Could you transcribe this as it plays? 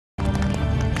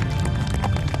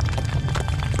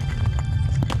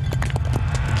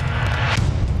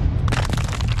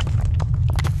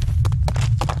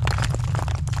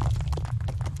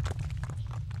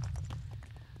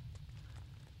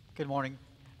Good morning.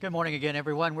 Good morning again,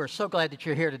 everyone. We're so glad that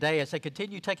you're here today. As they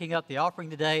continue taking up the offering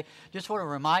today, just want to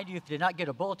remind you, if you did not get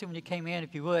a bulletin when you came in,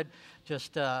 if you would,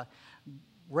 just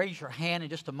raise your hand in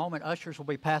just a moment. Ushers will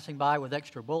be passing by with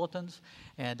extra bulletins,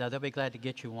 and they'll be glad to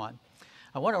get you one.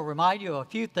 I want to remind you of a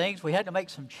few things. We had to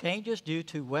make some changes due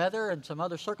to weather and some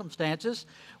other circumstances.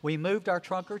 We moved our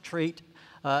trunk or treat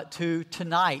to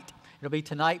tonight. It'll be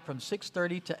tonight from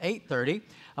 6:30 to 8:30.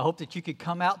 I hope that you could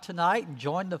come out tonight and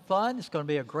join the fun. It's going to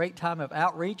be a great time of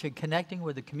outreach and connecting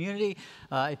with the community.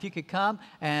 If you could come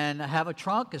and have a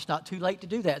trunk, it's not too late to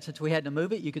do that. Since we had to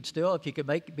move it, you could still, if you could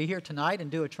be here tonight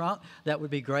and do a trunk, that would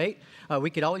be great.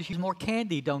 We could always use more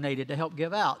candy donated to help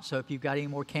give out. So if you've got any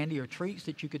more candy or treats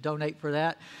that you could donate for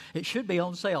that, it should be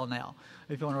on sale now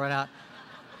if you want to run out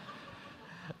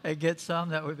and get some.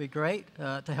 That would be great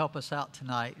to help us out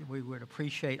tonight. We would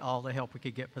appreciate all the help we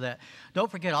could get for that. Don't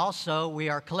forget also, we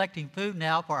are collecting food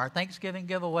now for our Thanksgiving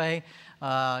giveaway.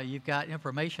 You've got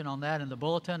information on that in the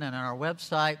bulletin and on our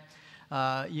website.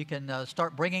 You can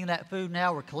start bringing that food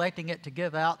now. We're collecting it to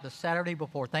give out. The Saturday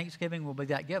before Thanksgiving will be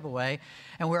that giveaway.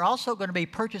 And we're also going to be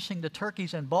purchasing the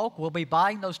turkeys in bulk. We'll be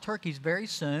buying those turkeys very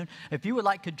soon. If you would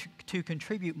like to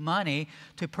contribute money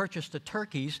to purchase the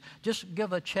turkeys, just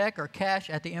give a check or cash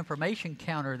at the information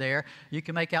counter there. You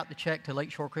can make out the check to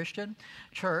Lakeshore Christian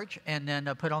Church and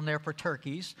then put on there for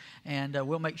turkeys, and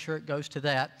we'll make sure it goes to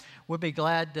that. We'll be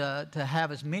glad to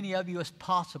have as many of you as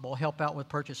possible help out with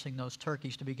purchasing those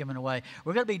turkeys to be given away.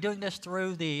 We're going to be doing this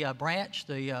through the branch,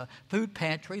 the food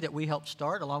pantry that we helped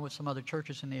start along with some other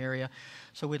churches in the area.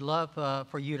 So we'd love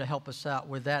for you to help us out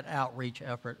with that outreach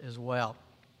effort as well.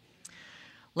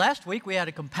 Last week we had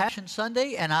a Compassion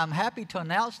Sunday, and I'm happy to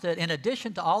announce that in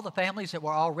addition to all the families that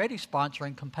were already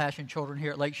sponsoring Compassion Children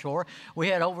here at Lakeshore, we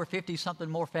had over 50-something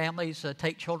more families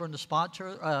take children to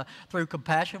sponsor through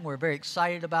Compassion. We're very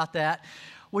excited about that.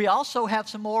 We also have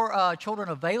some more children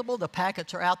available. The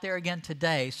packets are out there again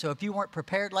today. So if you weren't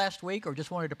prepared last week or just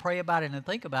wanted to pray about it and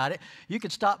think about it, you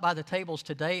could stop by the tables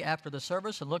today after the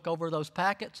service and look over those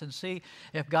packets and see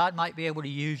if God might be able to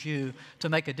use you to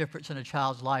make a difference in a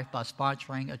child's life by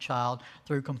sponsoring a child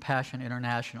through Compassion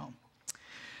International.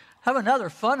 I have another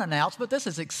fun announcement. This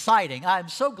is exciting. I'm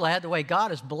so glad the way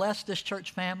God has blessed this church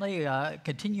family,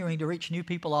 continuing to reach new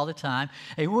people all the time.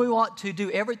 And we want to do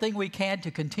everything we can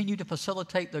to continue to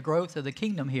facilitate the growth of the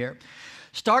kingdom here.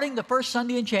 Starting the first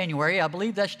Sunday in January, I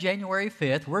believe that's January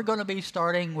 5th, we're going to be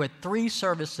starting with 3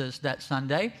 services that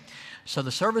Sunday. So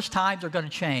the service times are going to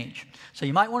change. So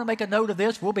you might want to make a note of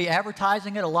this. We'll be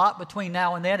advertising it a lot between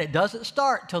now and then. It doesn't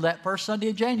start till that first Sunday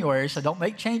in January, so don't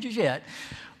make changes yet.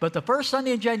 But the first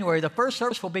Sunday in January, the first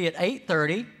service will be at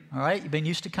 8:30. All right, you've been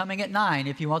used to coming at 9.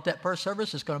 If you want that first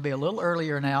service, it's going to be a little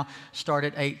earlier now, start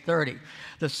at 8:30.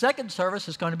 The second service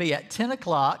is going to be at 10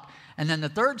 o'clock. And then the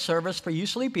third service for you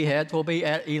sleepyheads will be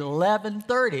at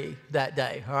 11:30 that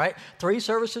day, all right? 3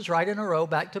 services right in a row,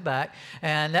 back to back.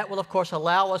 And that will, of course,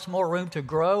 allow us more room to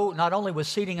grow, not only with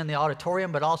seating in the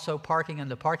auditorium, but also parking in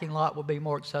the parking lot will be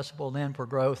more accessible then for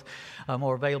growth,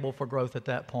 more available for growth at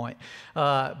that point.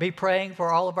 Be praying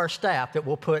for all of our staff that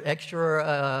will put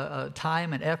extra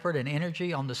time and effort and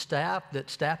energy on the staff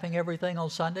that's staffing everything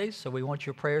on Sundays. So we want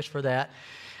your prayers for that.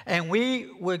 And we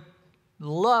would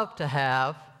love to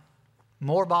have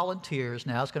more volunteers.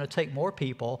 Now it's going to take more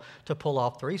people to pull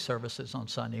off 3 services on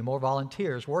Sunday. More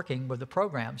volunteers working with the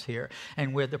programs here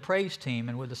and with the praise team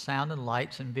and with the sound and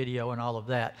lights and video and all of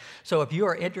that. So if you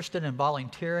are interested in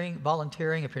volunteering,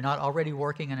 if you're not already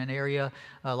working in an area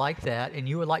like that and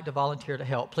you would like to volunteer to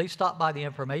help, please stop by the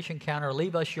information counter.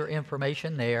 Leave us your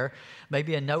information there.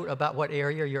 Maybe a note about what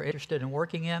area you're interested in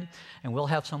working in, and we'll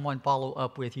have someone follow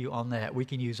up with you on that. We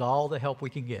can use all the help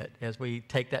we can get as we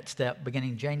take that step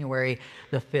beginning January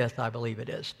the 5th, I believe it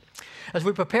is. As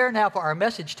we prepare now for our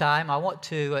message time, I want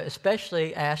to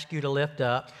especially ask you to lift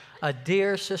up a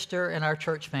dear sister in our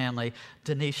church family,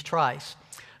 Denise Trice,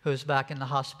 who's back in the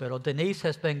hospital. Denise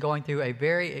has been going through a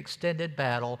very extended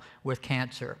battle with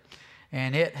cancer,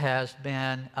 and it has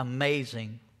been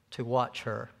amazing to watch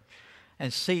her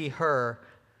and see her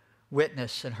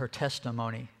witness and her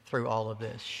testimony through all of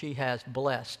this. She has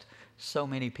blessed so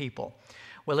many people.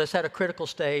 Well, it's at a critical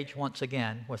stage once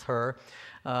again with her.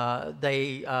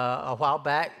 They, a while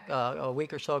back, a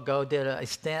week or so ago, did a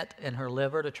stent in her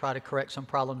liver to try to correct some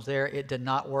problems there. It did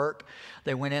not work.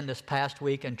 They went in this past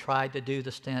week and tried to do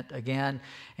the stent again,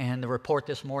 and the report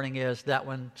this morning is that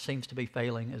one seems to be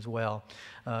failing as well.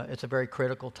 It's a very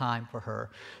critical time for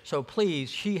her. So please,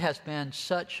 she has been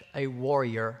such a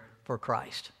warrior for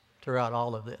Christ. throughout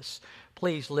all of this.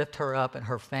 Please lift her up and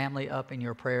her family up in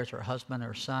your prayers, her husband,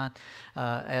 her son,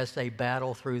 as they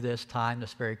battle through this time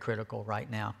that's very critical right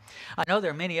now. I know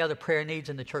there are many other prayer needs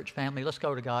in the church family. Let's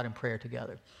go to God in prayer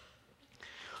together.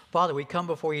 Father, we come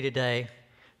before you today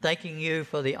thanking you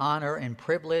for the honor and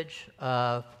privilege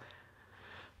of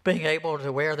being able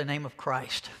to wear the name of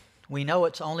Christ. We know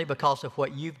it's only because of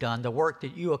what you've done, the work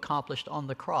that you accomplished on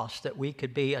the cross, that we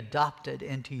could be adopted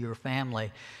into your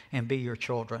family and be your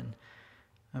children.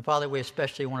 And Father, we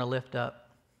especially want to lift up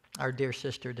our dear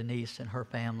sister Denise and her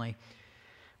family.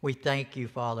 We thank you,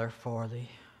 Father, for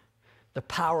the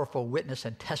powerful witness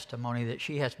and testimony that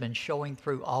she has been showing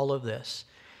through all of this.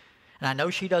 And I know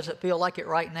she doesn't feel like it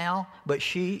right now, but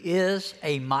she is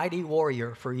a mighty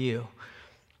warrior for you.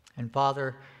 And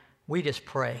Father, we just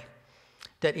pray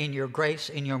that in your grace,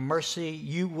 in your mercy,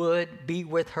 you would be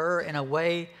with her in a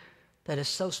way that is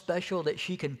so special that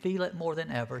she can feel it more than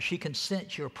ever. She can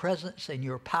sense your presence and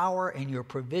your power and your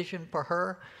provision for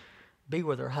her. Be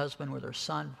with her husband, with her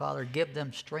son, Father. Give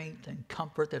them strength and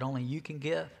comfort that only you can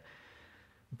give.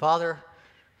 Father,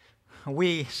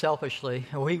 we selfishly,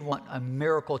 we want a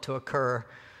miracle to occur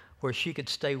where she could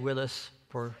stay with us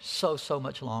for so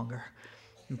much longer.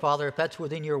 And Father, if that's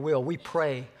within your will, we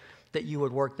pray that you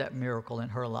would work that miracle in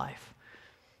her life.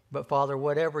 But Father,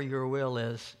 whatever your will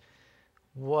is,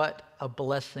 what a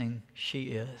blessing she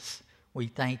is. We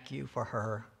thank you for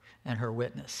her and her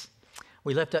witness.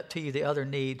 We lift up to you the other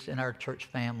needs in our church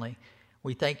family.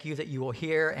 We thank you that you will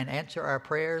hear and answer our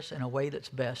prayers in a way that's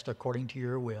best according to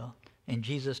your will. In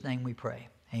Jesus' name we pray.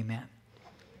 Amen.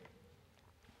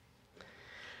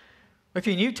 If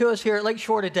you're new to us here at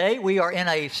Lakeshore today, we are in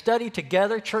a study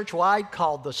together church-wide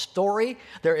called The Story.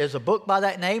 There is a book by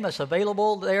that name. It's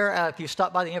available there if you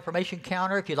stop by the information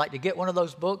counter. If you'd like to get one of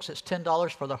those books, it's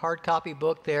 $10 for the hard copy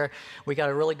book there. We got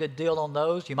a really good deal on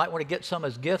those. You might want to get some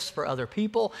as gifts for other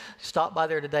people. Stop by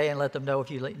there today and let them know if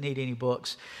you need any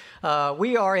books.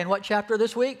 We are in what chapter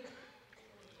this week?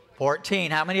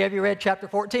 14. How many of you read chapter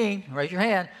 14? Raise your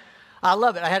hand. I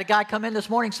love it. I had a guy come in this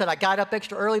morning, said, I got up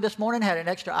extra early this morning, had an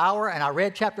extra hour, and I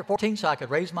read chapter 14 so I could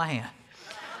raise my hand.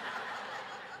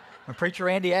 When Preacher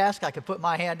Andy asked, I could put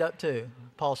my hand up too.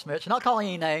 Paul Smith. Not calling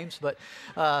any names, but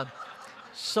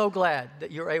so glad that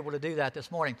you're able to do that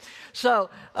this morning. So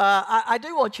I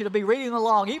do want you to be reading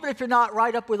along, even if you're not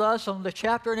right up with us on the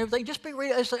chapter and everything. Just be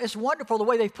reading. It's wonderful the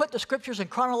way they've put the scriptures in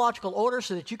chronological order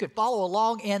so that you could follow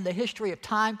along in the history of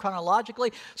time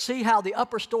chronologically, see how the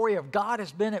upper story of God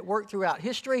has been at work throughout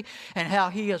history and how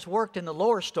he has worked in the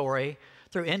lower story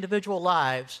through individual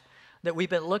lives that we've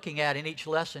been looking at in each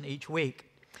lesson each week.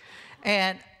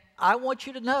 And I want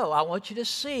you to know, I want you to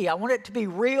see, I want it to be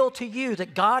real to you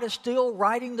that God is still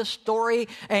writing the story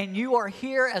and you are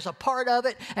here as a part of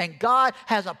it, and God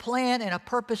has a plan and a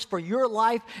purpose for your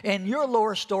life, and your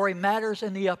lower story matters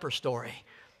in the upper story.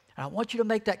 And I want you to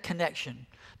make that connection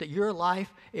that your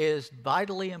life is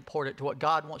vitally important to what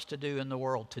God wants to do in the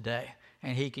world today,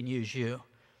 and he can use you.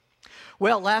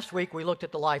 Well, last week we looked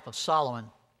at the life of Solomon.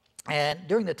 And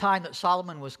during the time that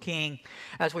Solomon was king,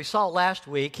 as we saw last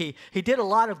week, he did a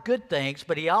lot of good things,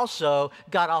 but he also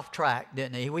got off track,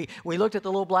 didn't he? We looked at the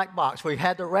little black box. We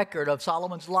had the record of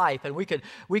Solomon's life, and we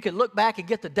could look back and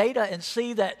get the data and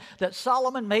see that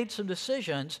Solomon made some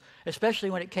decisions, especially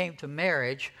when it came to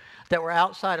marriage, that were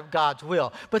outside of God's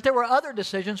will. But there were other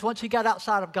decisions. Once he got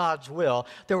outside of God's will,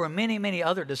 there were many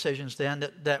other decisions then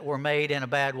that were made in a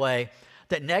bad way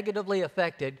that negatively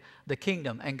affected the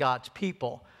kingdom and God's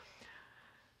people.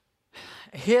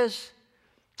 His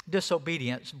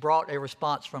disobedience brought a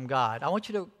response from God. I want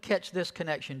you to catch this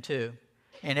connection too.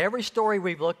 In every story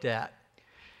we've looked at,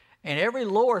 in every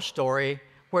lower story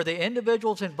where the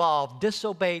individuals involved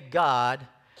disobeyed God,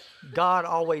 God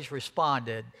always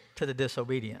responded to the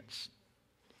disobedience.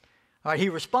 All right, he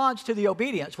responds to the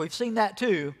obedience. We've seen that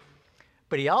too.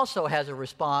 But he also has a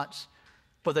response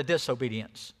for the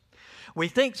disobedience. We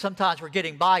think sometimes we're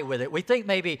getting by with it. We think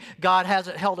maybe God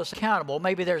hasn't held us accountable.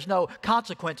 Maybe there's no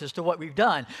consequences to what we've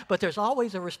done. But there's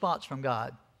always a response from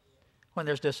God when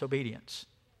there's disobedience.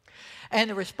 And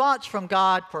the response from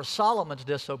God for Solomon's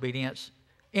disobedience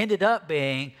ended up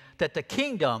being that the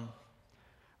kingdom,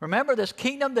 remember this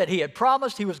kingdom that he had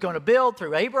promised he was going to build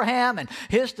through Abraham and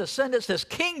his descendants, this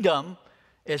kingdom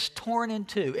is torn in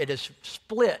two. It is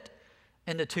split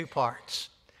into two parts.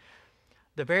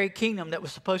 The very kingdom that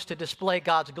was supposed to display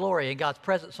God's glory and God's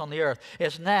presence on the earth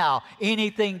is now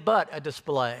anything but a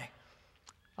display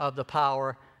of the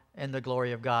power and the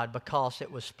glory of God because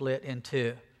it was split in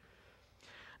two.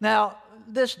 Now,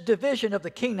 this division of the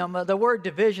kingdom, the word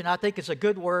division, I think is a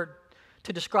good word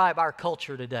to describe our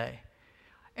culture today.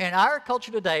 In our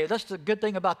culture today, that's the good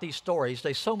thing about these stories.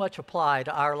 They so much apply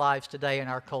to our lives today and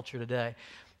our culture today.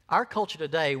 Our culture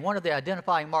today, one of the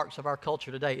identifying marks of our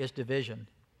culture today is division.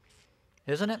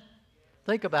 Isn't it?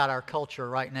 Think about our culture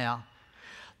right now.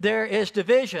 There is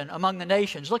division among the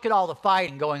nations. Look at all the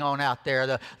fighting going on out there,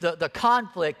 the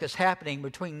conflict that's happening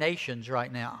between nations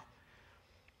right now.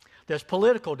 There's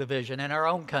political division in our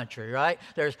own country, right?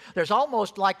 There's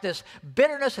almost like this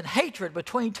bitterness and hatred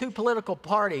between two political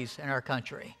parties in our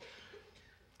country.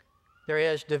 There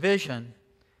is division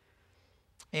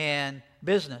in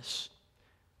business.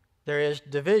 There is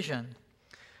division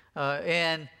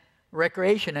in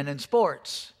recreation and in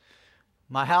sports.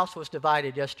 My house was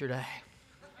divided yesterday.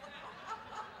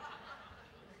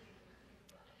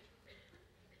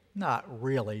 Not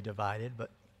really divided,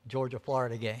 but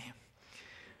Georgia-Florida game.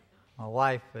 My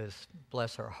wife is,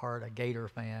 bless her heart, a Gator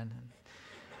fan. And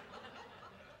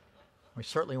we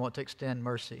certainly want to extend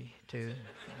mercy to.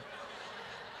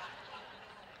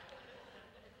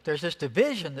 There's this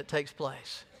division that takes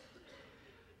place.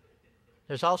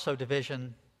 There's also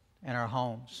division in our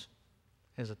homes,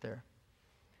 isn't there?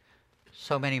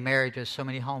 So many marriages, so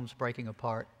many homes breaking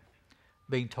apart,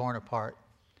 being torn apart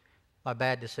by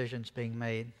bad decisions being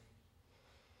made.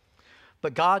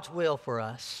 But God's will for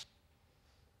us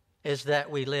is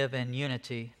that we live in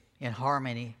unity, in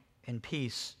harmony, in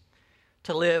peace,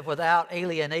 to live without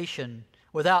alienation,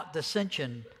 without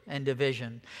dissension and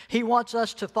division. He wants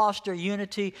us to foster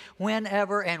unity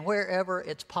whenever and wherever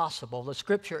it's possible. The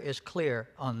Scripture is clear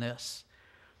on this.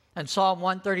 In Psalm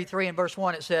 133 and verse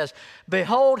 1 it says,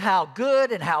 "Behold how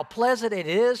good and how pleasant it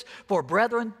is for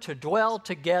brethren to dwell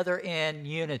together in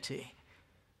unity."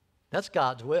 That's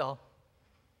God's will.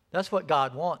 That's what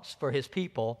God wants for His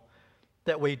people,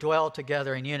 that we dwell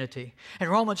together in unity. In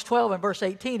Romans 12 and verse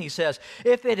 18 he says,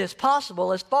 "If it is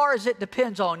possible, as far as it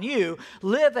depends on you,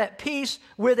 live at peace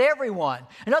with everyone."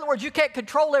 In other words, you can't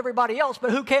control everybody else,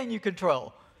 but who can you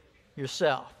control?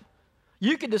 Yourself.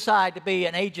 You can decide to be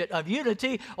an agent of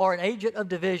unity or an agent of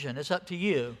division. It's up to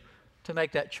you to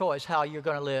make that choice how you're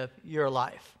going to live your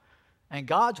life. And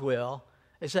God's will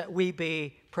is that we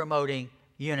be promoting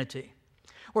unity.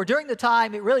 Well, during the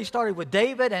time, it really started with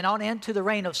David and on into the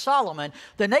reign of Solomon,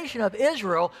 the nation of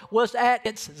Israel was at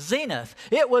its zenith.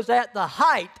 It was at the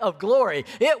height of glory.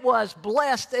 It was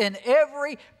blessed in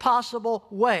every possible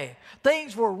way.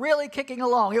 Things were really kicking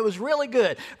along. It was really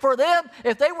good. For them,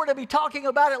 if they were to be talking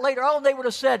about it later on, they would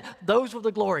have said, those were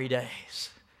the glory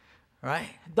days, right?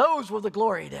 Those were the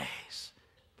glory days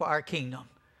for our kingdom.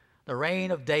 The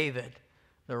reign of David,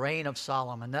 the reign of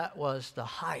Solomon, that was the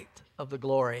height of the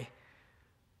glory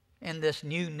in this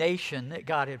new nation that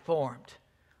God had formed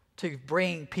to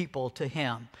bring people to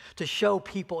Him, to show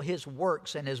people His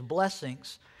works and His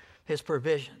blessings, His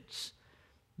provisions.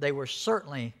 They were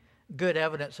certainly good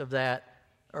evidence of that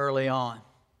early on.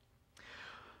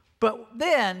 But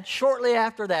then, shortly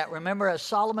after that, remember, as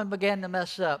Solomon began to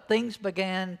mess up, things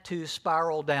began to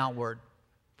spiral downward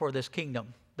for this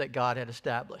kingdom that God had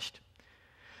established.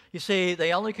 You see,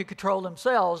 they only could control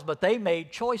themselves, but they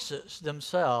made choices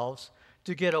themselves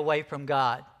to get away from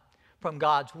God, from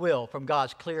God's will, from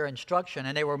God's clear instruction.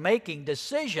 And they were making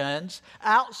decisions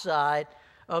outside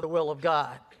of the will of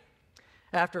God.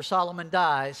 After Solomon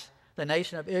dies, the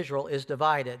nation of Israel is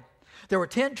divided. There were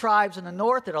 10 tribes in the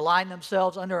north that aligned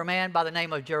themselves under a man by the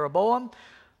name of Jeroboam.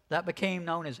 That became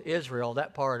known as Israel.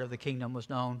 That part of the kingdom was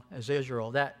known as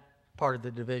Israel, that part of the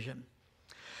division.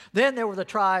 Then there were the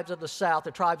tribes of the south,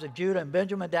 the tribes of Judah and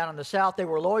Benjamin down in the south. They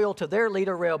were loyal to their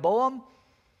leader, Rehoboam,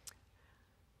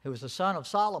 who was the son of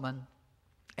Solomon,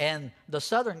 and the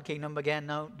southern kingdom began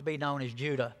to be known as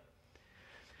Judah.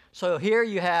 So here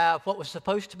you have what was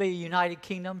supposed to be a united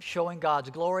kingdom, showing God's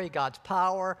glory, God's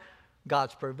power,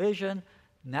 God's provision.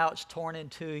 Now it's torn in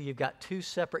two. You've got two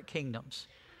separate kingdoms.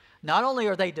 Not only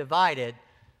are they divided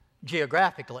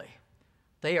geographically,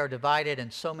 they are divided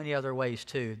in so many other ways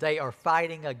too. They are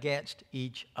fighting against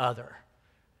each other.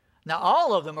 Now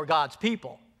all of them are God's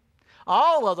people.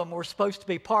 All of them were supposed to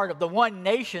be part of the one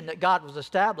nation that God was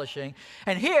establishing.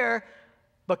 And here,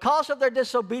 because of their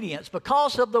disobedience,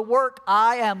 because of the work,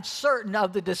 I am certain,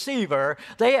 of the deceiver,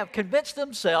 they have convinced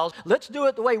themselves, let's do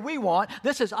it the way we want.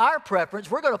 This is our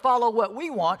preference. We're going to follow what we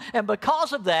want. And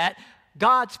because of that,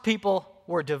 God's people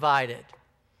were divided.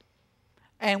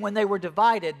 And when they were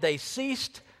divided, they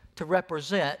ceased to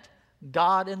represent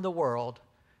God in the world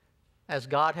as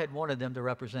God had wanted them to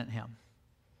represent Him.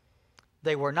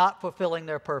 They were not fulfilling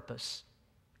their purpose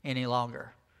any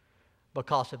longer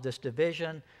because of this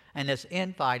division and this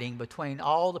infighting between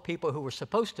all the people who were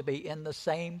supposed to be in the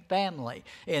same family,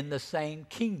 in the same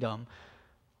kingdom,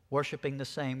 worshiping the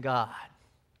same God.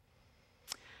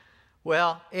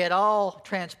 Well, it all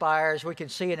transpires. We can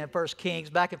see it in 1 Kings.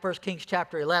 Back in 1 Kings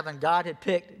chapter 11, God had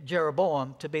picked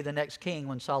Jeroboam to be the next king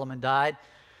when Solomon died.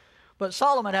 But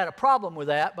Solomon had a problem with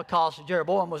that because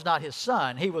Jeroboam was not his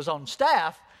son. He was on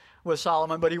staff with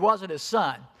Solomon, but he wasn't his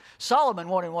son. Solomon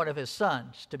wanted one of his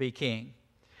sons to be king.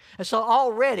 And so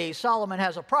already Solomon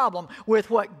has a problem with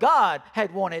what God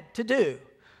had wanted to do.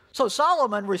 So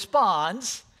Solomon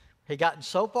responds, he'd gotten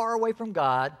so far away from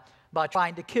God, by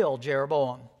trying to kill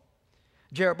Jeroboam.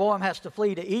 Jeroboam has to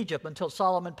flee to Egypt until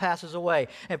Solomon passes away.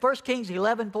 In 1 Kings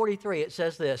 11:43 it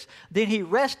says this, "Then he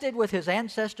rested with his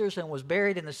ancestors and was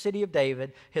buried in the city of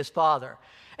David, his father.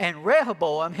 And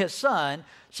Rehoboam, his son,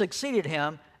 succeeded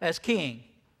him as king."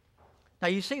 Now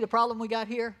you see the problem we got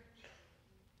here?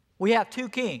 We have two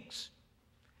kings.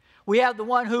 We have the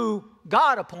one who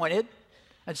God appointed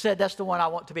and said, that's the one I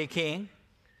want to be king.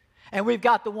 And we've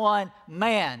got the one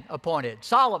man appointed.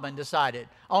 Solomon decided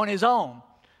on his own,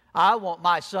 I want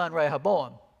my son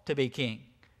Rehoboam to be king.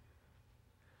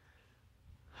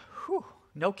 Whew,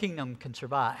 no kingdom can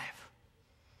survive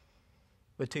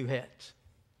with two heads.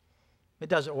 It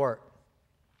doesn't work.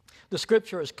 The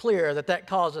scripture is clear that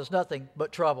causes nothing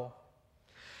but trouble.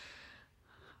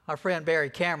 Our friend Barry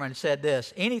Cameron said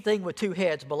this, anything with two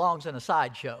heads belongs in a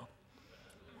sideshow.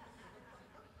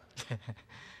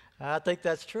 I think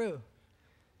that's true.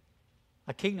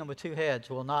 A kingdom with two heads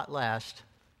will not last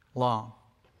long.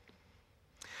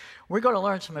 We're going to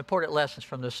learn some important lessons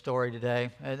from this story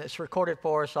today, and it's recorded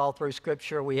for us all through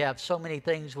Scripture. We have so many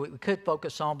things we could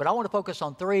focus on, but I want to focus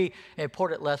on three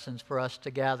important lessons for us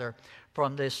to gather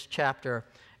from this chapter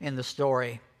in the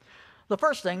story. The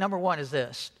first thing, number one, is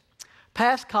this.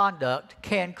 Past conduct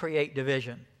can create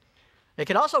division. It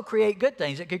can also create good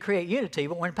things. It can create unity,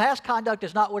 but when past conduct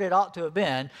is not what it ought to have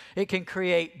been, it can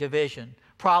create division,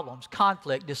 problems,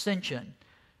 conflict, dissension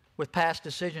with past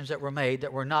decisions that were made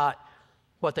that were not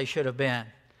what they should have been.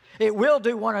 It will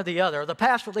do one or the other. The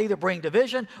past will either bring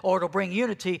division or it'll bring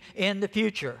unity in the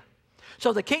future.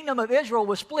 So the kingdom of Israel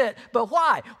was split, but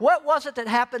why? What was it that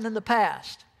happened in the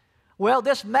past? Well,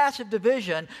 this massive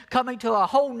division coming to a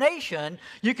whole nation,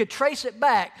 you could trace it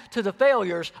back to the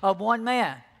failures of one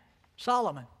man,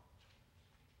 Solomon.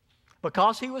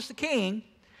 Because he was the king,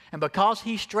 and because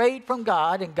he strayed from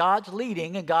God and God's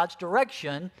leading and God's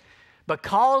direction,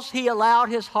 because he allowed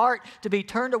his heart to be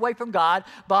turned away from God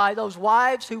by those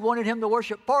wives who wanted him to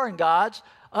worship foreign gods,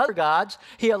 other gods,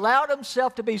 he allowed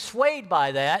himself to be swayed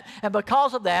by that, and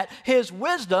because of that, his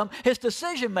wisdom, his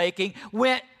decision-making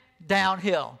went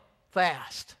downhill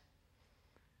fast.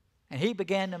 And he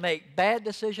began to make bad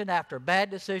decision after bad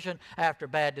decision after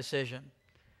bad decision.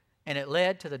 And it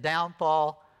led to the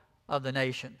downfall of the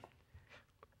nation.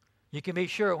 You can be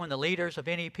sure when the leaders of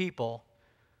any people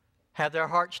have their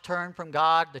hearts turned from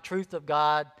God, the truth of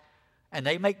God, and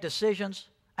they make decisions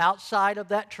outside of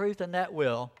that truth and that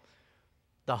will,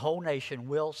 the whole nation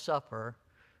will suffer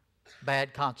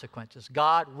bad consequences.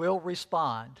 God will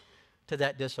respond to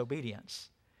that disobedience,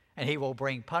 and he will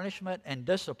bring punishment and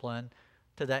discipline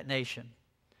to that nation.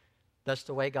 That's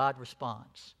the way God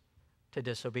responds to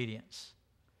disobedience.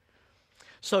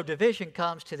 So division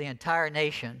comes to the entire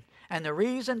nation, and the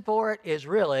reason for it is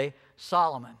really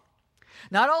Solomon.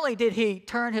 Not only did he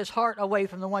turn his heart away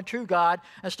from the one true God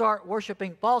and start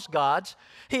worshiping false gods,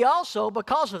 he also,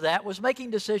 because of that, was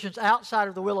making decisions outside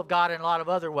of the will of God in a lot of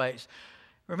other ways.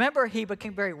 Remember, he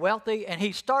became very wealthy, and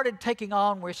he started taking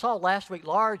on, we saw last week,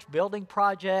 large building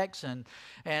projects and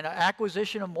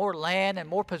acquisition of more land and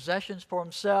more possessions for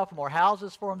himself, more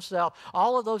houses for himself,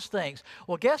 all of those things.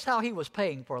 Well, guess how he was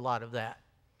paying for a lot of that?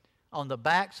 On the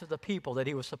backs of the people that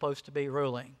he was supposed to be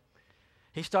ruling.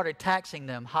 He started taxing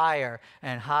them higher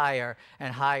and higher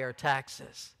and higher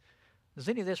taxes. Does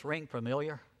any of this ring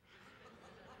familiar?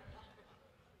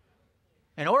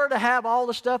 In order to have all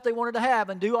the stuff they wanted to have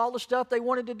and do all the stuff they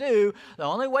wanted to do, the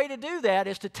only way to do that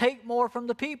is to take more from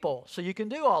the people so you can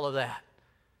do all of that.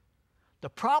 The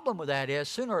problem with that is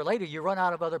sooner or later you run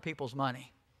out of other people's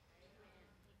money.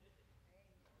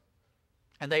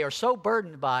 And they are so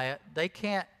burdened by it, they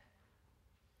can't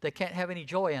have any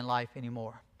joy in life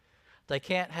anymore. They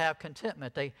can't have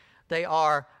contentment. They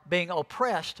are being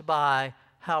oppressed by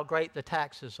how great the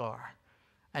taxes are.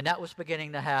 And that was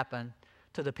beginning to happen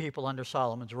to the people under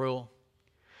Solomon's rule.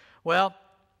 Well,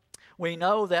 we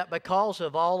know that because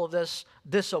of all of this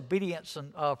disobedience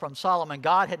from Solomon,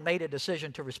 God had made a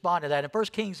decision to respond to that. In 1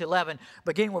 Kings 11,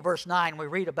 beginning with verse 9, we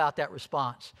read about that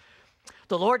response.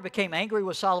 The Lord became angry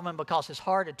with Solomon because his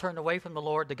heart had turned away from the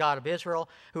Lord, the God of Israel,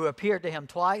 who appeared to him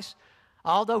twice.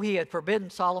 Although he had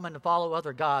forbidden Solomon to follow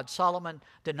other gods, Solomon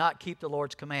did not keep the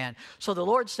Lord's command. So the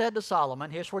Lord said to Solomon,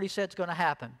 here's what he said is going to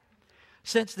happen.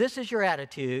 Since this is your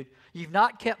attitude, you've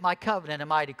not kept my covenant and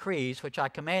my decrees, which I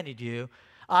commanded you,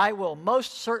 I will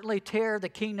most certainly tear the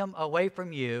kingdom away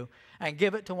from you and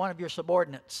give it to one of your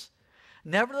subordinates.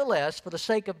 Nevertheless, for the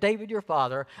sake of David your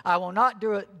father, I will not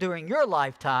do it during your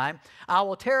lifetime. I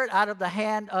will tear it out of the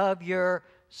hand of your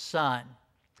son.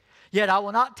 Yet I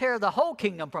will not tear the whole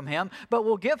kingdom from him, but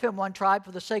will give him one tribe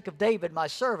for the sake of David my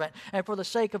servant, and for the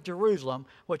sake of Jerusalem,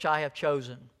 which I have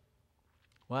chosen.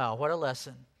 Wow, what a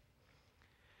lesson.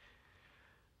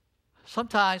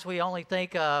 Sometimes we only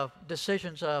think of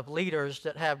decisions of leaders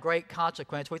that have great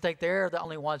consequence. We think they're the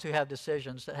only ones who have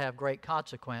decisions that have great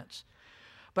consequence.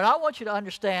 But I want you to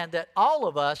understand that all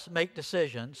of us make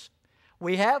decisions.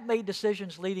 We have made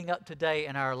decisions leading up today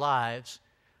in our lives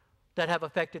that have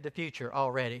affected the future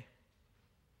already.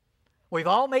 We've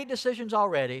all made decisions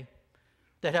already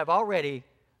that have already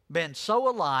been so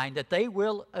aligned that they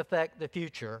will affect the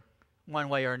future one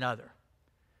way or another.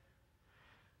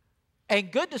 And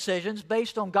good decisions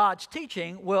based on God's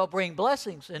teaching will bring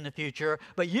blessings in the future,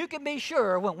 but you can be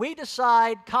sure when we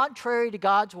decide contrary to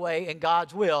God's way and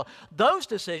God's will, those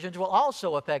decisions will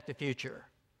also affect the future.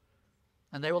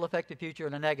 And they will affect the future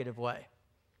in a negative way.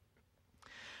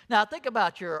 Now think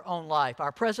about your own life.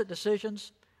 Our present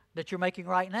decisions that you're making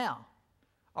right now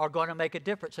are going to make a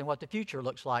difference in what the future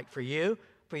looks like for you,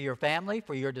 for your family,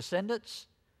 for your descendants.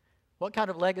 What kind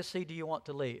of legacy do you want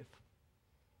to leave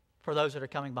for those that are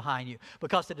coming behind you?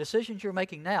 Because the decisions you're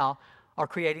making now are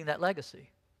creating that legacy.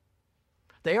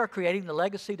 They are creating the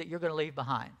legacy that you're going to leave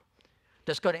behind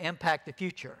that's going to impact the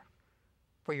future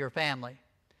for your family,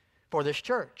 for this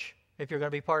church, if you're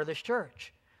going to be part of this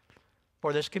church,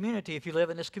 for this community, if you live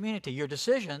in this community. Your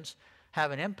decisions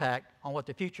have an impact on what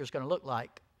the future is going to look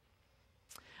like.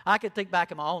 I could think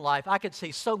back in my own life. I could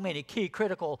see so many key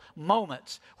critical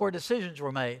moments where decisions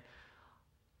were made.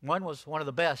 One was one of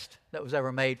the best that was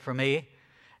ever made for me.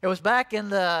 It was back in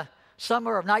the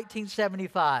summer of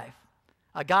 1975.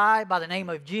 A guy by the name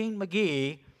of Gene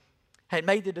McGee had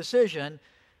made the decision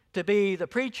to be the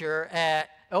preacher at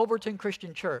Overton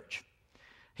Christian Church.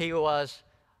 He was,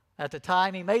 at the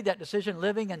time he made that decision,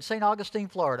 living in St. Augustine,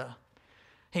 Florida.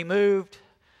 He moved,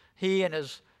 he and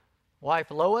his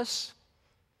wife Lois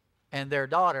and their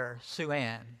daughter Sue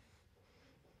Ann,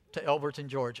 to Overton,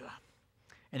 Georgia.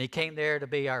 And he came there to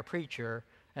be our preacher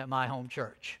at my home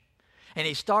church. And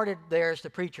he started there as the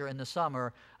preacher in the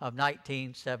summer of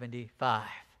 1975.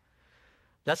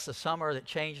 That's the summer that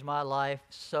changed my life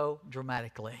so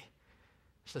dramatically.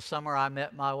 It's the summer I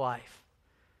met my wife.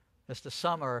 It's the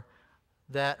summer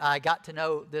that I got to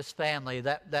know this family,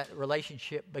 that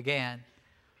relationship began,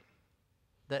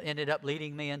 that ended up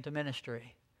leading me into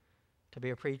ministry to be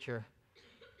a preacher.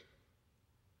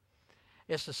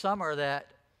 It's the summer that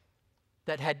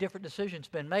had different decisions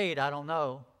been made. I don't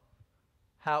know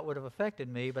how it would have affected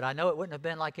me, but I know it wouldn't have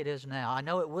been like it is now. I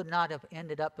know it would not have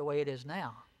ended up the way it is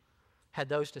now had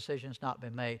those decisions not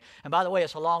been made. And by the way,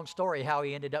 it's a long story how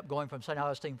he ended up going from St.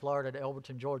 Augustine, Florida to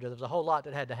Overton, Georgia. There's a whole lot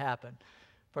that had to happen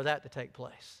for that to take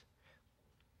place.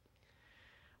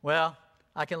 Well,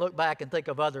 I can look back and think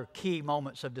of other key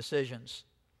moments of decisions.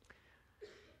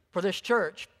 For this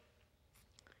church,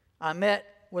 I met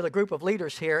with a group of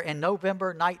leaders here in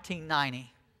November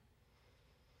 1990.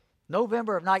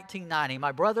 November of 1990.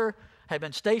 My brother had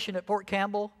been stationed at Fort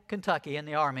Campbell, Kentucky in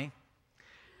the Army.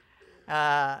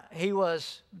 He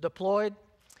was deployed,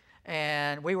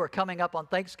 and we were coming up on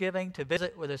Thanksgiving to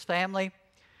visit with his family.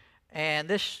 And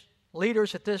this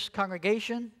leaders at this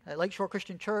congregation at Lakeshore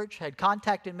Christian Church had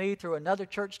contacted me through another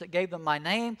church that gave them my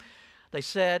name. They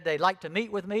said they'd like to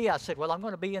meet with me. I said, well, I'm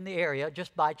going to be in the area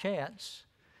just by chance.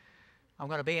 I'm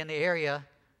going to be in the area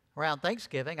around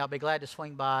Thanksgiving. I'll be glad to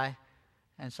swing by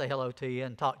and say hello to you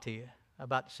and talk to you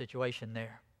about the situation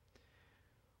there.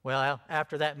 Well,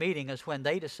 after that meeting is when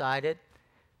they decided,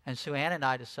 and Sue Ann and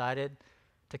I decided,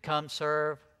 to come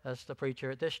serve as the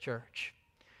preacher at this church.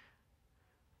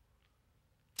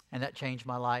 And that changed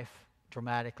my life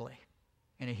dramatically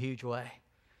in a huge way.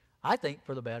 I think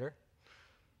for the better,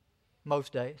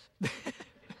 most days.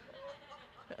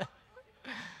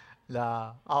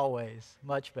 Nah, always,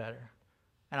 much better.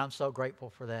 And I'm so grateful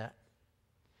for that.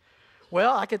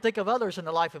 Well, I could think of others in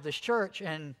the life of this church.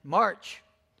 In March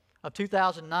of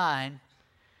 2009,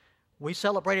 we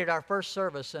celebrated our first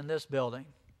service in this building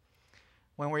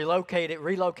when we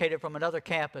relocated from another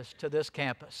campus to this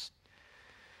campus.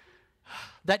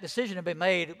 That decision had been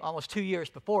made almost 2 years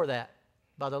before that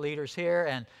by the leaders here,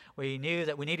 and we knew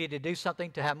that we needed to do something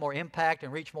to have more impact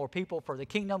and reach more people for the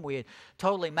kingdom. We had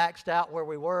totally maxed out where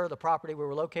we were, the property we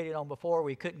were located on before.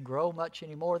 We couldn't grow much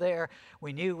anymore there.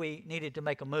 We knew we needed to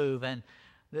make a move, and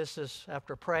This is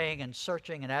after praying and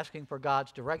searching and asking for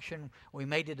God's direction, we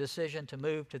made the decision to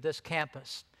move to this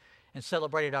campus and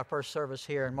celebrated our first service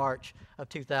here in March of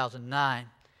 2009.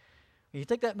 You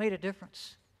think that made a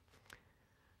difference?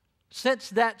 Since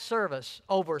that service,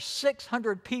 over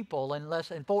 600 people in a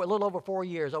little over 4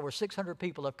 years, over 600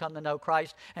 people have come to know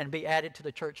Christ and be added to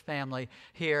the church family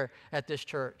here at this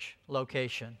church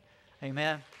location.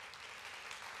 Amen.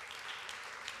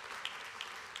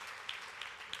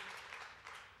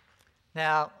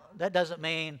 Now, that doesn't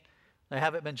mean there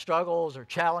haven't been struggles or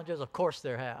challenges. Of course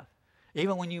there have.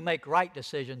 Even when you make right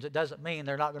decisions, it doesn't mean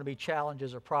there are not going to be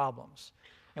challenges or problems.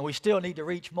 And we still need to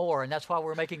reach more, and that's why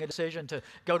we're making a decision to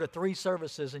go to 3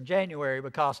 services in January,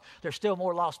 because there's still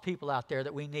more lost people out there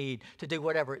that we need to do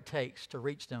whatever it takes to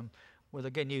reach them with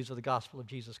the good news of the gospel of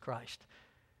Jesus Christ.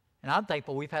 And I'm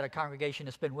thankful we've had a congregation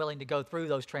that's been willing to go through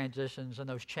those transitions and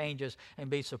those changes and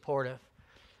be supportive.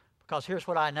 Because here's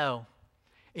what I know.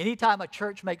 Anytime a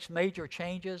church makes major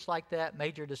changes like that,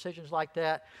 major decisions like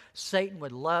that, Satan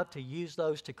would love to use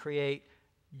those to create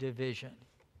division,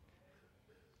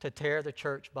 to tear the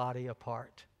church body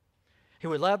apart. He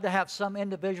would love to have some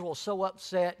individual so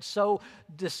upset, so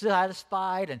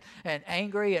dissatisfied and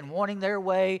angry and wanting their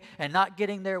way and not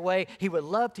getting their way. He would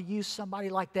love to use somebody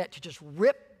like that to just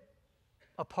rip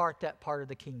apart that part of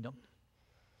the kingdom.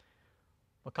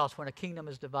 Because when a kingdom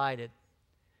is divided,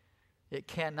 it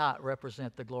cannot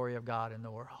represent the glory of God in the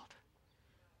world.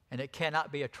 And it cannot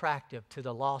be attractive to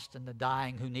the lost and the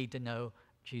dying who need to know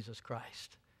Jesus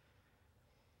Christ.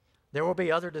 There will be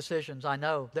other decisions, I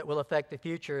know, that will affect the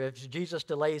future. If Jesus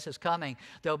delays his coming,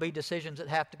 there'll be decisions that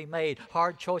have to be made,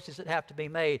 hard choices that have to be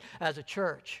made as a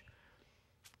church.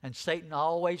 And Satan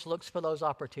always looks for those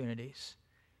opportunities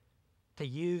to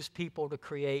use people to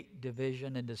create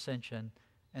division and dissension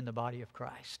in the body of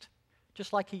Christ.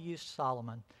 Just like he used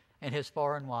Solomon and his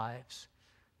foreign wives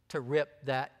to rip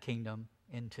that kingdom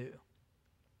in two.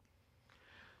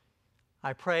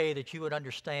 I pray that you would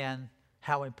understand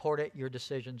how important your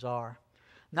decisions are,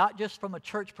 not just from a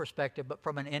church perspective, but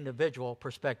from an individual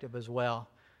perspective as well.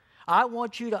 I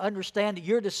want you to understand that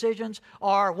your decisions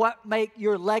are what make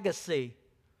your legacy.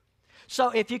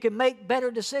 So if you can make better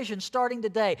decisions starting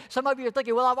today. Some of you are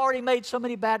thinking, well, I've already made so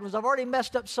many bad ones. I've already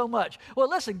messed up so much. Well,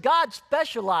 listen, God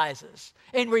specializes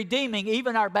in redeeming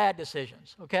even our bad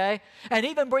decisions, okay? And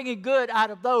even bringing good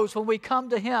out of those when we come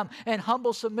to Him in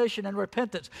humble submission and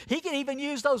repentance. He can even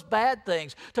use those bad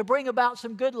things to bring about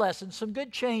some good lessons, some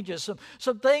good changes,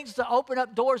 some things to open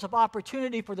up doors of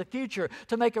opportunity for the future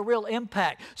to make a real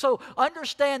impact. So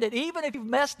understand that even if you've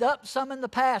messed up some in the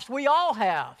past, we all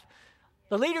have.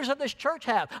 The leaders of this church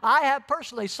have. I have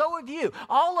personally. So have you.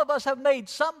 All of us have made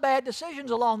some bad decisions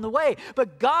along the way.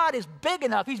 But God is big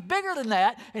enough. He's bigger than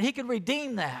that. And He can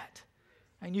redeem that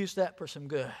and use that for some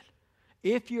good.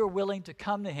 If you're willing to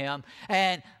come to Him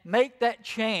and make that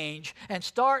change and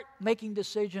start making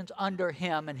decisions under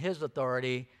Him and His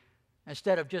authority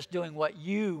instead of just doing what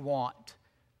you want,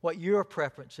 what your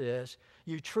preference is,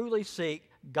 you truly seek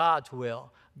God's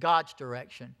will, God's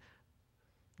direction,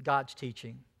 God's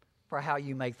teaching for how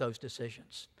you make those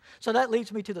decisions. So that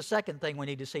leads me to the second thing we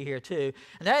need to see here too,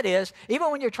 and that is,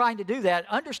 even when you're trying to do that,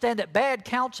 understand that bad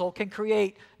counsel can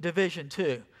create division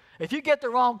too. If you get the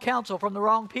wrong counsel from the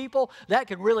wrong people, that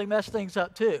can really mess things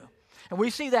up too. And we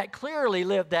see that clearly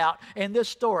lived out in this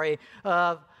story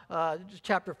of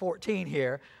chapter 14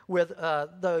 here with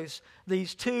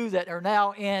these two that are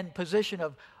now in position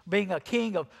of being a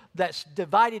king of this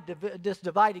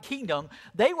divided kingdom.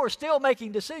 They were still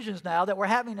making decisions now that were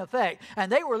having an effect,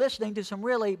 and they were listening to some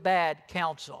really bad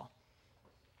counsel.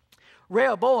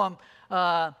 Rehoboam,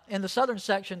 in the southern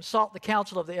section, sought the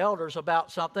counsel of the elders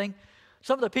about something.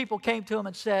 Some of the people came to him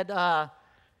and said,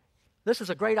 this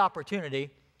is a great opportunity.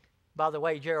 By the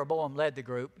way, Jeroboam led the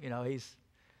group. You know,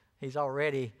 he's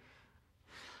already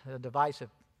a divisive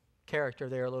character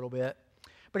there a little bit.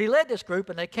 But he led this group,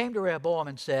 and they came to Rehoboam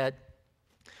and said,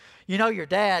 you know, your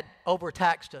dad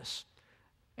overtaxed us,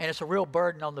 and it's a real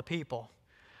burden on the people.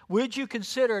 Would you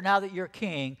consider, now that you're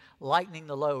king, lightening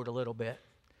the load a little bit?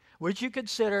 Would you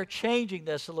consider changing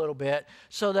this a little bit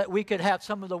so that we could have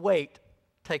some of the weight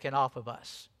taken off of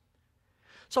us?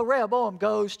 So Rehoboam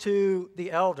goes to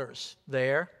the elders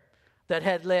there that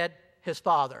had led his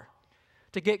father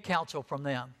to get counsel from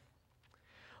them.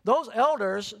 Those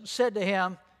elders said to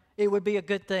him, it would be a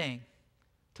good thing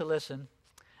to listen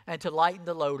and to lighten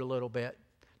the load a little bit,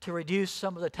 to reduce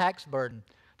some of the tax burden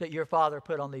that your father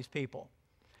put on these people.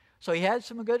 So he had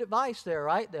some good advice there,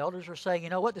 right? The elders were saying, you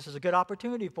know what, this is a good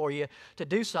opportunity for you to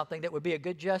do something that would be a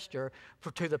good gesture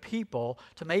to the people,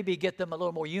 to maybe get them a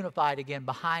little more unified again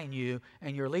behind you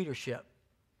and your leadership.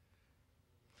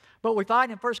 But we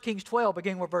find in 1 Kings 12,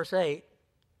 beginning with verse 8,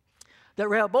 that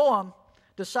Rehoboam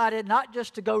decided not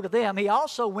just to go to them, he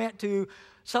also went to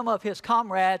some of his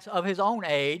comrades of his own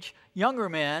age, younger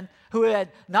men, who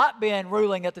had not been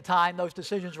ruling at the time those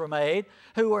decisions were made,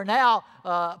 who were now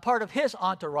part of his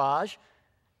entourage,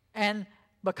 and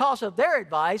because of their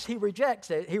advice, he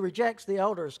rejects it. He rejects the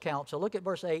elders' counsel. Look at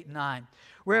verse 8 and 9.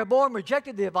 Rehoboam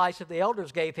rejected the advice that the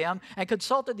elders gave him and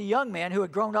consulted the young men who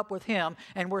had grown up with him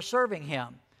and were serving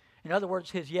him. In other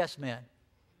words, his yes men,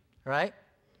 right?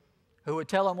 Who would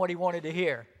tell him what he wanted to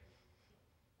hear.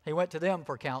 He went to them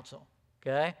for counsel,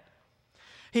 okay?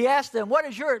 He asked them, what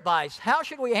is your advice? How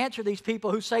should we answer these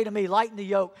people who say to me, lighten the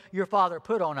yoke your father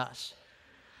put on us?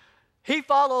 He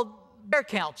followed their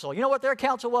counsel. You know what their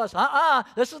counsel was?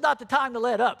 This is not the time to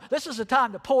let up. This is the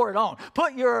time to pour it on.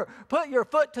 Put your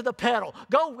foot to the pedal.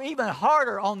 Go even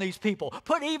harder on these people.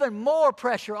 Put even more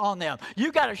pressure on them.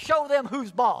 You got to show them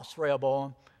who's boss,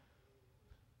 Rehoboam.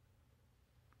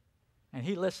 And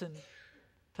he listened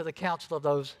to the counsel of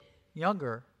those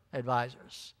younger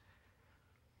advisors.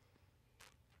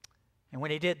 And when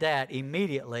he did that,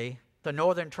 immediately the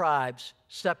northern tribes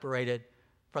separated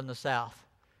from the south.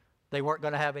 They weren't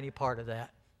going to have any part of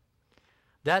that.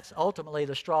 That's ultimately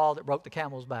the straw that broke the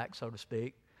camel's back, so to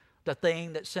speak. The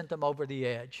thing that sent them over the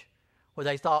edge, where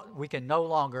they thought we can no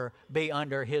longer be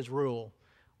under his rule.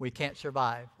 We can't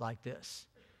survive like this.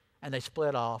 And they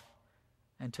split off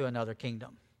into another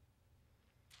kingdom.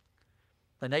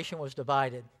 The nation was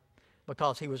divided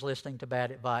because he was listening to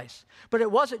bad advice. But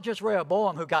it wasn't just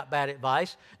Rehoboam who got bad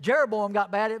advice. Jeroboam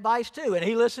got bad advice too, and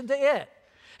he listened to it.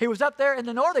 He was up there in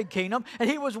the northern kingdom, and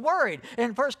he was worried.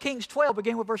 In 1 Kings 12,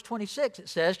 beginning with verse 26, it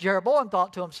says, Jeroboam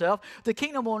thought to himself, the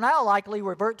kingdom will now likely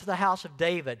revert to the house of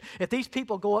David if these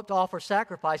people go up to offer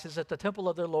sacrifices at the temple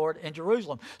of their Lord in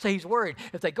Jerusalem. So he's worried.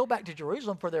 If they go back to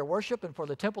Jerusalem for their worship and for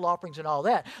the temple offerings and all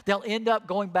that, they'll end up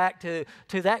going back to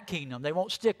that kingdom. They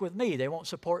won't stick with me. They won't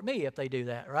support me if they do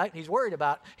that, right? He's worried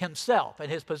about himself and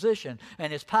his position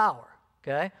and his power,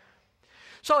 okay?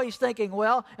 So he's thinking,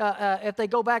 well, if they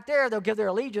go back there, they'll give their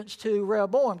allegiance to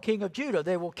Rehoboam, king of Judah.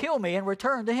 They will kill me and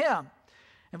return to him.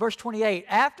 In verse 28,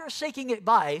 after seeking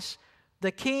advice,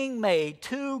 the king made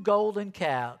 2 golden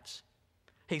calves.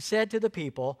 He said to the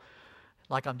people,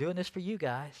 like I'm doing this for you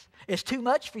guys, it's too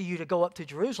much for you to go up to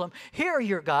Jerusalem. Here are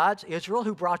your gods, Israel,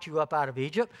 who brought you up out of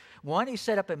Egypt. One he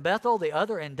set up in Bethel, the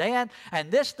other in Dan,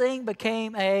 and this thing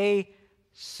became a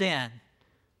sin.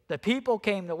 The people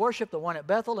came to worship the one at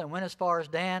Bethel and went as far as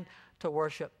Dan to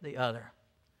worship the other.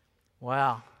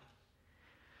 Wow.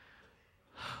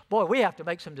 Boy, we have to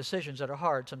make some decisions that are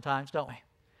hard sometimes, don't we?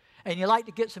 And you like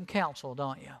to get some counsel,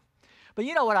 don't you? But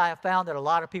you know what I have found that a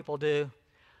lot of people do?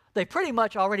 They pretty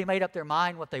much already made up their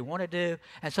mind what they want to do,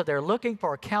 and so they're looking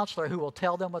for a counselor who will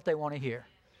tell them what they want to hear.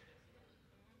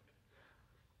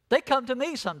 They come to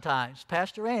me sometimes,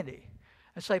 Pastor Andy,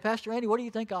 and say, Pastor Andy, what do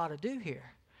you think I ought to do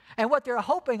here? And what they're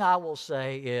hoping I will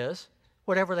say is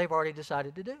whatever they've already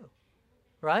decided to do,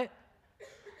 right?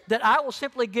 That I will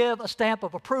simply give a stamp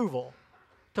of approval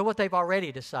to what they've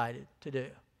already decided to do.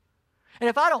 And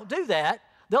if I don't do that,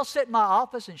 they'll sit in my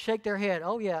office and shake their head,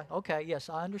 oh yeah, okay, yes,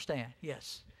 I understand,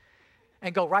 yes.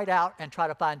 And go right out and try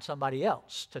to find somebody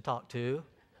else to talk to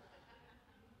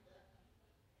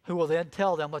who will then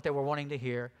tell them what they were wanting to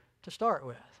hear to start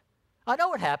with. I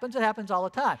know it happens. It happens all the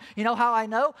time. You know how I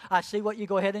know? I see what you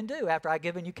go ahead and do after I've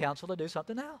given you counsel to do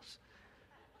something else.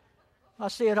 I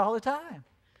see it all the time.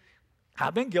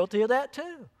 I've been guilty of that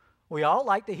too. We all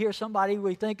like to hear somebody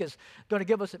we think is going to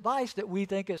give us advice that we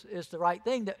think is the right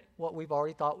thing, that what we've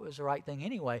already thought was the right thing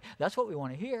anyway. That's what we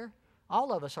want to hear.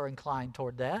 All of us are inclined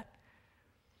toward that.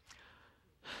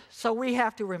 So we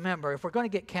have to remember, if we're going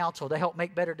to get counsel to help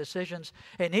make better decisions,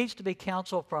 it needs to be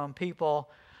counsel from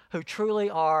people who truly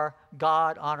are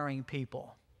God-honoring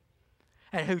people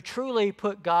and who truly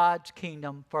put God's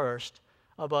kingdom first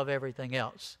above everything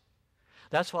else.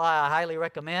 That's why I highly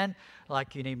recommend,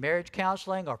 like you need marriage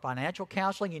counseling or financial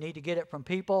counseling, you need to get it from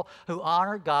people who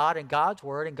honor God and God's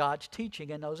Word and God's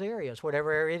teaching in those areas,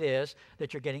 whatever area it is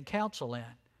that you're getting counsel in.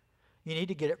 You need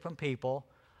to get it from people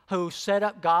who set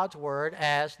up God's Word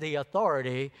as the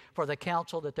authority for the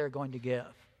counsel that they're going to give.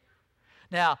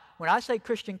 Now, when I say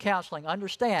Christian counseling,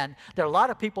 understand that a lot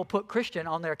of people put Christian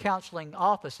on their counseling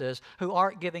offices who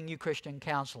aren't giving you Christian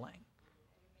counseling.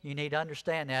 You need to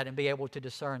understand that and be able to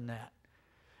discern that.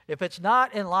 If it's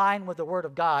not in line with the Word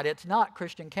of God, it's not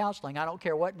Christian counseling. I don't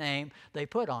care what name they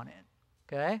put on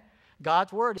it, okay?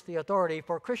 God's Word is the authority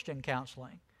for Christian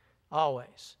counseling,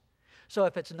 always. So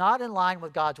if it's not in line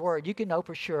with God's Word, you can know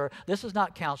for sure this is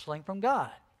not counseling from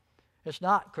God. It's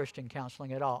not Christian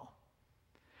counseling at all.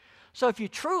 So if you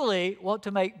truly want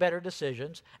to make better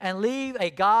decisions and leave a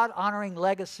God-honoring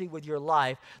legacy with your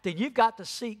life, then you've got to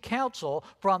seek counsel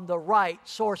from the right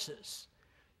sources,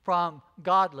 from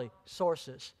godly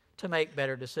sources, to make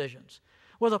better decisions.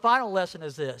 Well, the final lesson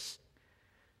is this.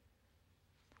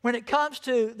 When it comes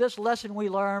to this lesson we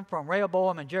learned from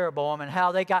Rehoboam and Jeroboam and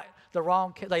how they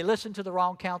listened to the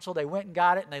wrong counsel, they went and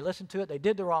got it, and they listened to it, they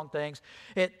did the wrong things.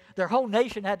 Their whole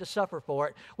nation had to suffer for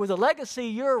it. With the legacy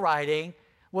you're writing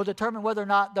will determine whether or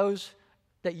not those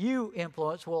that you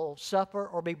influence will suffer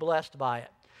or be blessed by it.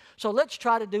 So let's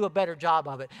try to do a better job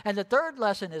of it. And the third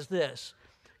lesson is this.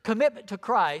 Commitment to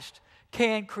Christ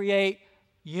can create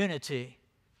unity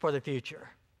for the future.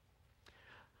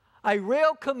 A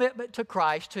real commitment to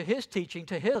Christ, to His teaching,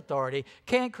 to His authority,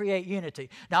 can create unity.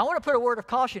 Now, I want to put a word of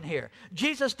caution here.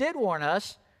 Jesus did warn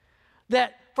us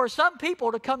that for some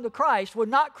people to come to Christ would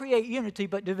not create unity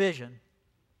but division.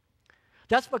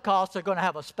 That's because they're going to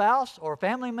have a spouse or a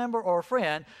family member or a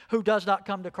friend who does not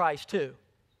come to Christ too.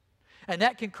 And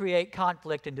that can create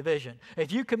conflict and division.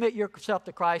 If you commit yourself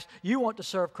to Christ, you want to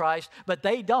serve Christ, but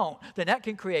they don't, then that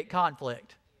can create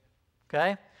conflict.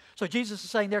 Okay? So Jesus is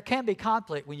saying there can be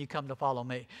conflict when you come to follow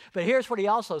me. But here's what He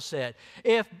also said.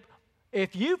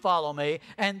 If you follow me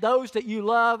and those that you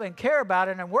love and care about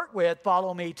and work with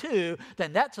follow me too,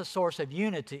 then that's a source of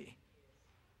unity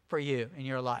for you in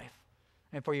your life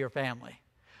and for your family.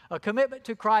 A commitment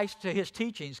to Christ, to His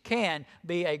teachings, can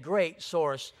be a great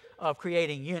source of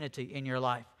creating unity in your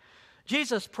life.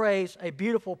 Jesus prays a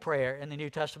beautiful prayer in the New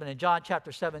Testament. In John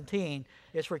chapter 17,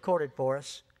 it's recorded for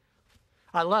us.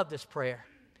 I love this prayer.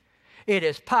 It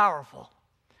is powerful.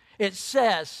 It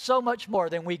says so much more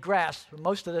than we grasp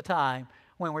most of the time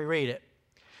when we read it.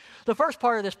 The first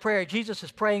part of this prayer, Jesus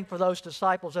is praying for those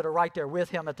disciples that are right there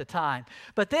with Him at the time.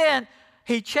 But then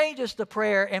He changes the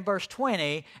prayer in verse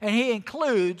 20, and He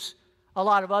includes a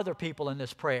lot of other people in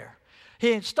this prayer.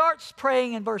 He starts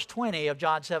praying in verse 20 of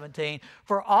John 17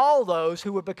 for all those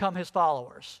who would become His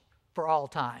followers for all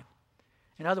time.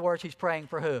 In other words, He's praying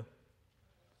for who?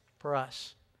 For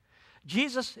us.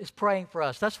 Jesus is praying for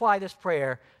us. That's why this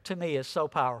prayer, to me, is so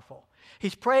powerful.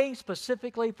 He's praying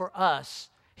specifically for us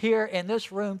here in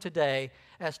this room today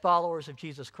as followers of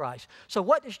Jesus Christ. So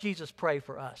what does Jesus pray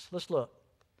for us? Let's look.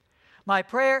 My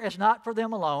prayer is not for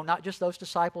them alone, not just those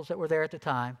disciples that were there at the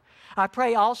time. I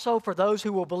pray also for those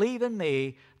who will believe in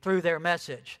me through their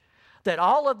message, that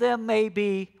all of them may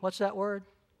be, what's that word?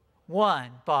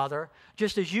 One, Father,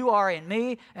 just as you are in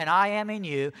me and I am in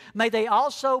you. May they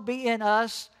also be in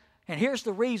us. And here's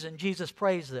the reason Jesus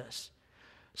prays this.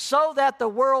 So that the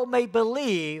world may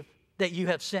believe that you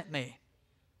have sent me.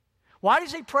 Why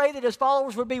does He pray that His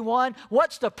followers would be one?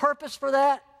 What's the purpose for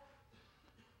that?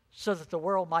 So that the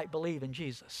world might believe in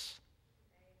Jesus.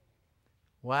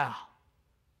 Wow.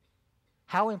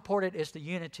 How important is the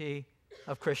unity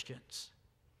of Christians?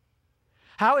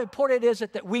 How important is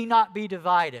it that we not be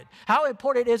divided? How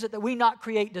important is it that we not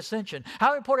create dissension?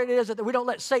 How important is it that we don't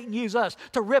let Satan use us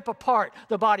to rip apart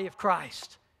the body of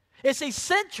Christ? It's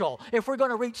essential if we're going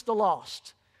to reach the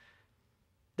lost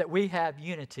that we have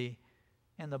unity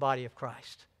in the body of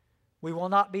Christ. We will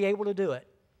not be able to do it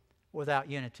without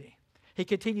unity. He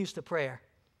continues the prayer.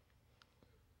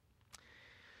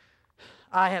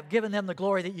 I have given them the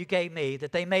glory that you gave me,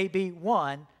 that they may be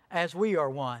one as we are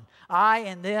one. I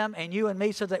and them and you and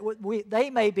me, so that they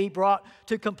may be brought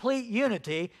to complete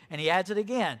unity. And He adds it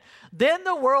again. Then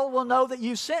the world will know that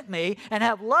you sent me and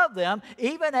have loved them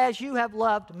even as you have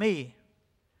loved me.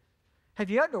 Have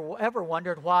you ever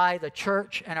wondered why the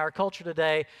church and our culture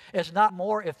today is not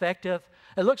more effective?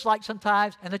 It looks like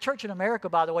sometimes, and the church in America,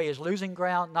 by the way, is losing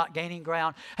ground, not gaining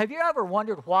ground. Have you ever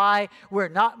wondered why we're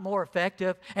not more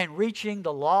effective in reaching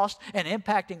the lost and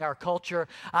impacting our culture?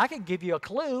 I can give you a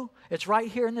clue. It's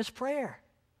right here in this prayer.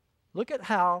 Look at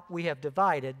how we have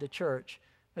divided the church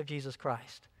of Jesus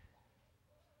Christ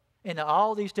into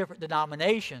all these different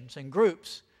denominations and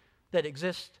groups that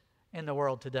exist in the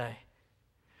world today.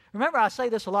 Remember, I say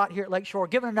this a lot here at Lakeshore,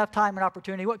 given enough time and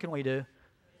opportunity, what can we do?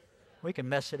 We can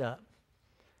mess it up.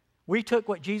 We took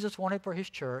what Jesus wanted for His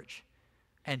church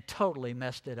and totally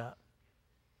messed it up.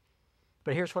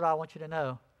 But here's what I want you to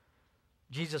know.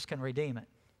 Jesus can redeem it.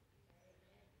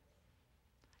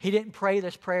 He didn't pray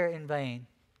this prayer in vain.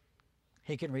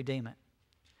 He can redeem it.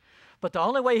 But the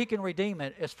only way He can redeem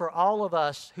it is for all of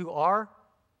us who are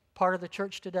part of the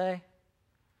church today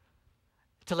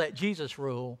to let Jesus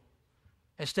rule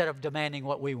instead of demanding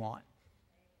what we want.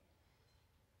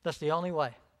 That's the only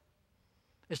way,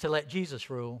 is to let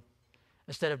Jesus rule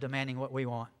instead of demanding what we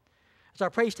want. As our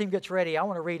praise team gets ready, I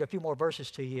want to read a few more verses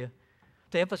to you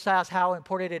to emphasize how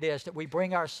important it is that we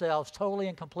bring ourselves totally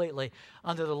and completely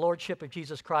under the lordship of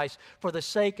Jesus Christ for the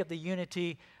sake of the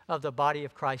unity of the body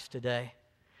of Christ today.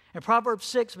 In Proverbs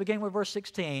 6, beginning with verse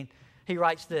 16, he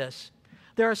writes this: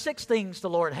 "There are 6 things the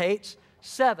Lord hates,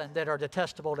 7 that are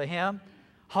detestable to him: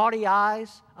 haughty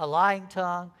eyes, a lying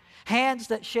tongue, hands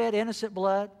that shed innocent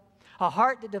blood, a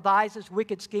heart that devises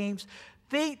wicked schemes,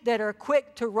 feet that are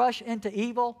quick to rush into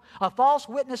evil, a false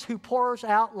witness who pours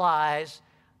out lies."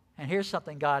 And here's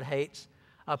something God hates: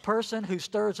 a person who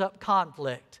stirs up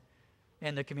conflict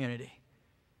in the community.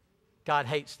 God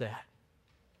hates that.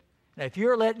 Now, if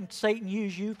you're letting Satan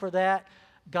use you for that,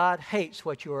 God hates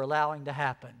what you are allowing to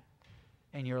happen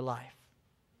in your life.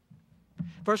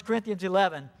 1 Corinthians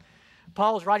 11,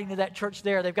 Paul's writing to that church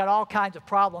there. They've got all kinds of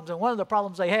problems. And one of the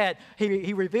problems they had,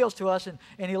 he reveals to us in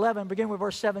 11, beginning with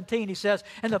verse 17. He says,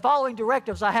 "In the following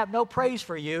directives I have no praise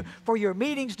for you, for your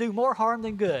meetings do more harm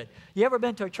than good." You ever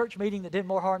been to a church meeting that did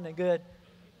more harm than good?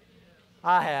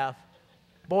 I have.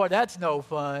 Boy, that's no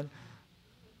fun.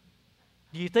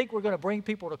 Do you think we're going to bring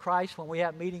people to Christ when we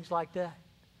have meetings like that?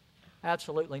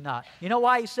 Absolutely not. You know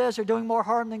why he says they're doing more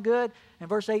harm than good? In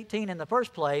verse 18, in the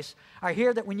first place, I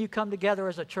hear that when you come together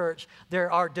as a church, there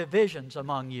are divisions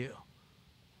among you.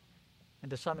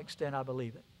 And to some extent, I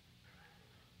believe it.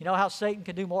 You know how Satan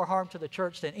can do more harm to the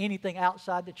church than anything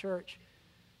outside the church?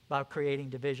 By creating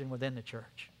division within the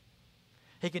church.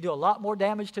 He can do a lot more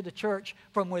damage to the church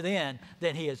from within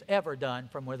than he has ever done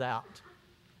from without.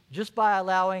 Just by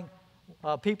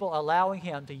people allowing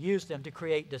him to use them to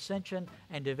create dissension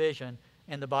and division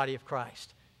in the body of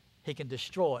Christ. He can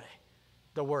destroy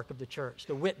the work of the church,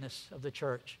 the witness of the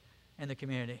church in the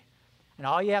community. And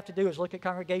all you have to do is look at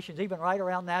congregations, even right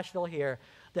around Nashville here,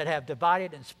 that have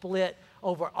divided and split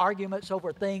over arguments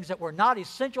over things that were not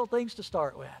essential things to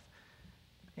start with.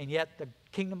 And yet the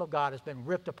kingdom of God has been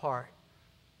ripped apart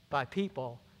by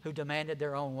people who demanded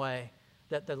their own way,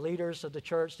 that the leaders of the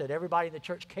church, that everybody in the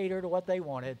church catered to what they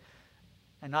wanted,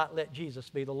 and not let Jesus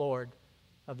be the Lord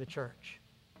of the church.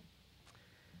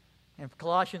 In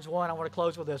Colossians 1, I want to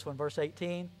close with this one, verse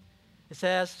 18. It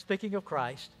says, speaking of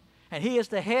Christ, "And he is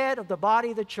the head of the body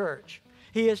of the church.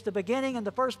 He is the beginning and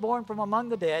the firstborn from among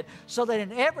the dead, so that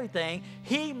in everything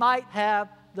he might have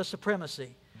the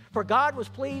supremacy. For God was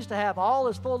pleased to have all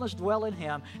his fullness dwell in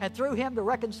him, and through him to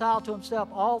reconcile to himself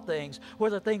all things,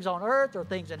 whether things on earth or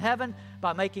things in heaven,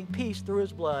 by making peace through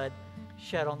his blood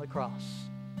shed on the cross."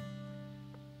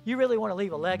 You really want to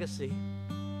leave a legacy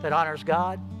that honors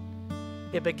God?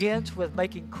 It begins with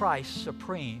making Christ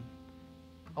supreme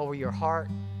over your heart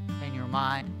and your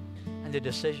mind and the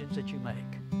decisions that you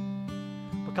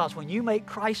make. Because when you make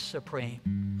Christ supreme,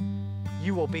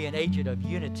 you will be an agent of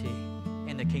unity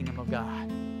in the kingdom of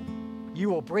God.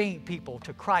 You will bring people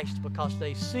to Christ because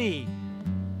they see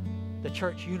the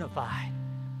church unified,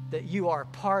 that you are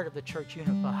part of the church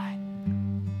unified.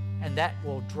 And that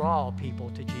will draw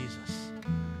people to Jesus,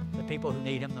 the people who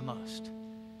need him the most.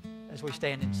 As we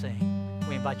stand and sing,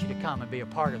 we invite you to come and be a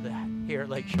part of that here at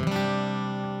Lakeshore.